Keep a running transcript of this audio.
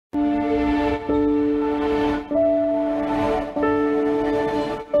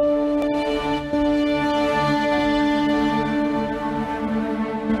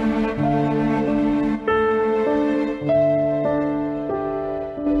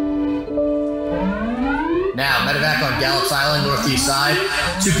Now, medevac on Gallops Island, northeast side.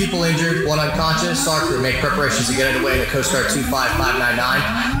 2 people injured, 1 unconscious. SAR crew make preparations to get underway in the Coast Guard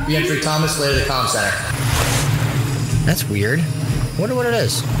 25599. Be entering Thomas, later the comm center. That's weird. Wonder what it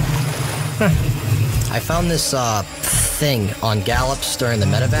is. I found this, thing on Gallops during the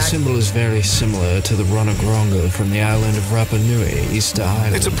medevac. The symbol is very similar to the Ronagrongo from the island of Rapa Nui, Easter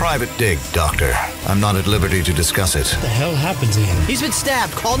Island. It's a private dig, Doctor. I'm not at liberty to discuss it. What the hell happened to him? He's been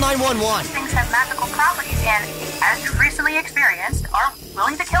stabbed. Call 911. These things have magical properties and, as you've recently experienced, are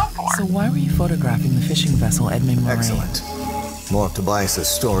willing to kill for. So why were you photographing the fishing vessel Edmund Murray? Excellent. More of Tobias's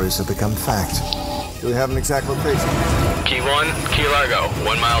stories have become fact. Do we have an exact location? Key 1, Key Largo.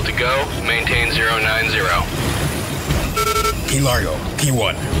 1 mile to go. Maintain 090. Key Largo, Key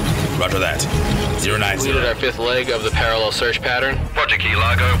 1. Roger that. 090. Completed our 5th leg of the parallel search pattern. Roger, Key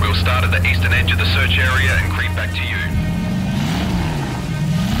Largo. We'll start at the eastern edge of the search area and creep back to you.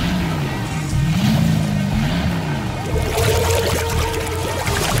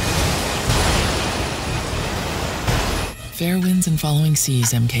 Fair winds and following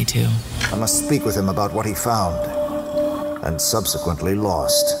seas, MK2. I must speak with him about what he found and subsequently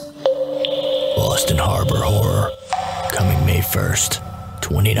lost. Boston Harbor Horror. Coming May 1st,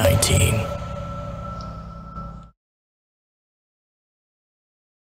 2019.